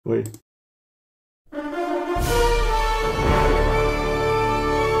Wait.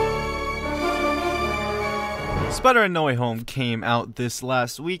 Spider-Man No Way Home came out this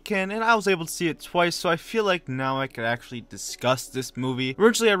last weekend, and I was able to see it twice, so I feel like now I could actually discuss this movie.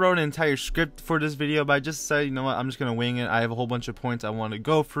 Originally, I wrote an entire script for this video, but I just decided, you know what, I'm just gonna wing it. I have a whole bunch of points I want to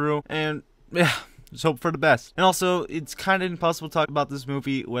go through, and yeah, just hope for the best. And also, it's kind of impossible to talk about this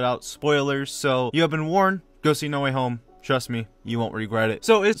movie without spoilers, so you have been warned. Go see No Way Home. Trust me, you won't regret it.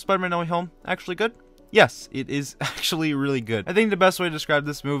 So, is Spider-Man No Way Home actually good? Yes, it is actually really good. I think the best way to describe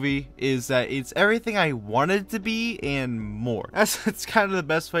this movie is that it's everything I wanted it to be and more. That's kind of the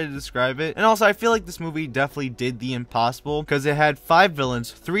best way to describe it. And also, I feel like this movie definitely did the impossible because it had 5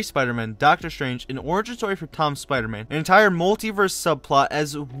 villains, 3 Spider-Men, Doctor Strange, an origin story for Tom Spider-Man, an entire multiverse subplot,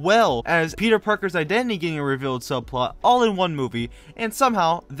 as well as Peter Parker's identity getting a revealed subplot, all in one movie, and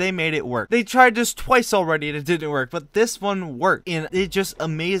somehow they made it work. They tried this twice already and it didn't work, but this one worked, and it just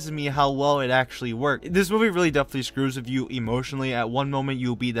amazes me how well it actually worked. This movie really definitely screws with you emotionally. At one moment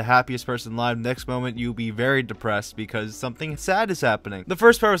you'll be the happiest person alive, next moment you'll be very depressed because something sad is happening. The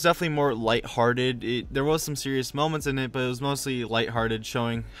first part was definitely more lighthearted. There was some serious moments in it, but it was mostly lighthearted,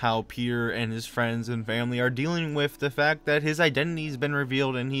 showing how Peter and his friends and family are dealing with the fact that his identity has been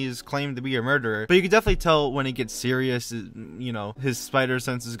revealed and he is claimed to be a murderer. But you can definitely tell when it gets serious, you know, his spider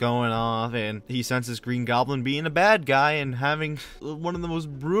sense is going off and he senses Green Goblin being a bad guy and having one of the most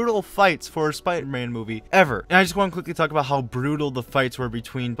brutal fights for a Spider-Man movie ever. And I just want to quickly talk about how brutal the fights were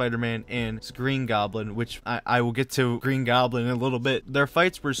between Spider-Man and Green Goblin, which I will get to Green Goblin in a little bit. Their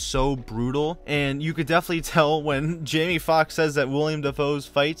fights were so brutal, and you could definitely tell when Jamie Foxx says that William Dafoe's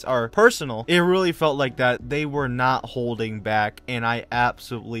fights are personal. It really felt like that. They were not holding back, and I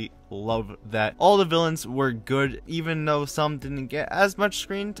absolutely love that. All the villains were good, even though some didn't get as much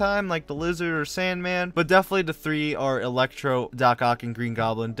screen time, like the Lizard or Sandman, but definitely the 3 are Electro, Doc Ock, and Green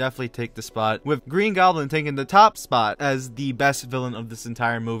Goblin definitely take the spot, with Green Goblin taking the top spot as the best villain of this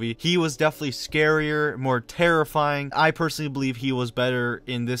entire movie. He was definitely scarier, more terrifying. I personally believe he was better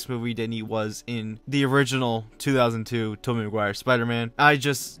in this movie than he was in the original 2002 Tobey Maguire Spider-Man. I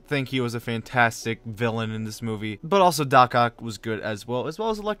just think he was a fantastic villain in this movie, but also Doc Ock was good as well as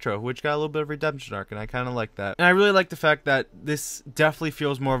Electro, which got a little bit of redemption arc, and I kind of like that. And I really like the fact that this definitely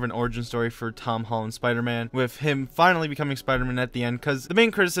feels more of an origin story for Tom Holland's Spider-Man, with him finally becoming Spider-Man at the end, because the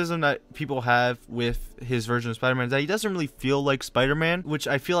main criticism that people have with his version of Spider-Man is that he doesn't really feel like Spider-Man, which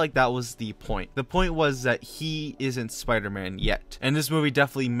I feel like that was the point. The point was that he isn't Spider-Man yet, and this movie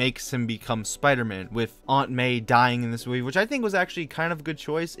definitely makes him become Spider-Man, with Aunt May dying in this movie, which I think was actually kind of a good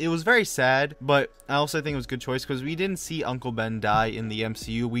choice. It was very sad, but I also think it was a good choice because we didn't see Uncle Ben die in the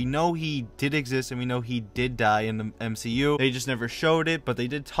MCU. We know he did exist and we know he did die in the MCU. They just never showed it, but they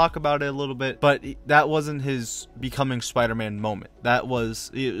did talk about it a little bit. But that wasn't his becoming Spider-Man moment. It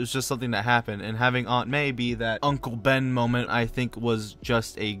was just something that happened, and having Aunt May be that Uncle Ben moment, I think was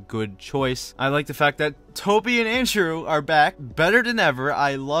just a good choice. I like the fact that Tobey and Andrew are back better than ever.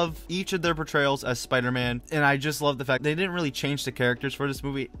 I love each of their portrayals as Spider-Man, and I just love the fact they didn't really change the characters for this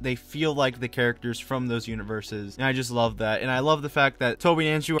movie. They feel like the characters from those universes, and I just love that. And I love the fact that Tobey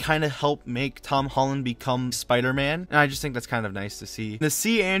and Andrew kind of help make Tom Holland become Spider-Man, and I just think that's kind of nice to see. To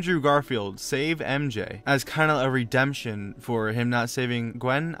see Andrew Garfield save MJ as kind of a redemption for him not saving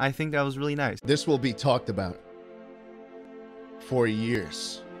Gwen, I think that was really nice. This will be talked about for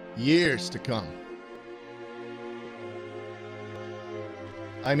years to come.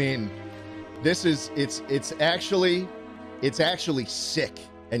 I mean, it's actually sick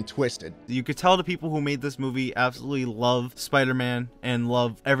and twisted. You could tell the people who made this movie absolutely love Spider-Man and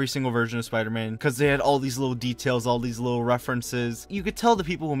love every single version of Spider-Man because they had all these little details, all these little references. You could tell the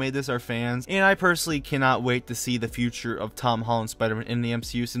people who made this are fans, and I personally cannot wait to see the future of Tom Holland's Spider-Man in the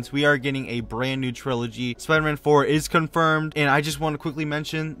MCU, since we are getting a brand new trilogy. Spider-Man 4 is confirmed, and I just want to quickly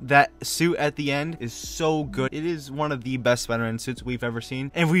mention that suit at the end is so good. It is one of the best Spider-Man suits we've ever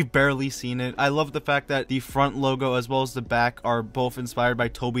seen, and we've barely seen it. I love the fact that the front logo as well as the back are both inspired by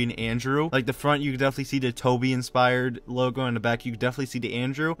Tobey and Andrew. Like the front, you can definitely see the Tobey inspired logo, and the back you can definitely see the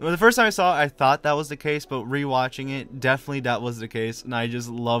Andrew. Well, the first time I saw it, I thought that was the case, but rewatching it, definitely that was the case, and I just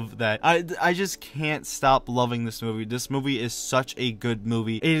love that. I just can't stop loving this movie. This movie is such a good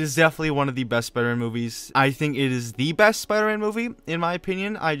movie. It is definitely one of the best Spider-Man movies. I think it is the best Spider-Man movie, in my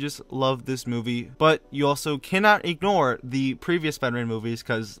opinion. I just love this movie, but you also cannot ignore the previous Spider-Man movies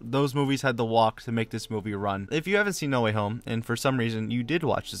because those movies had the walk to make this movie run. If you haven't seen No Way Home, and for some reason you did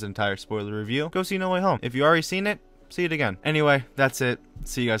watch this entire spoiler review, go see No Way Home. If you already seen it, see it again. Anyway, that's it.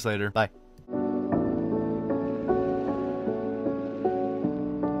 See you guys later. Bye.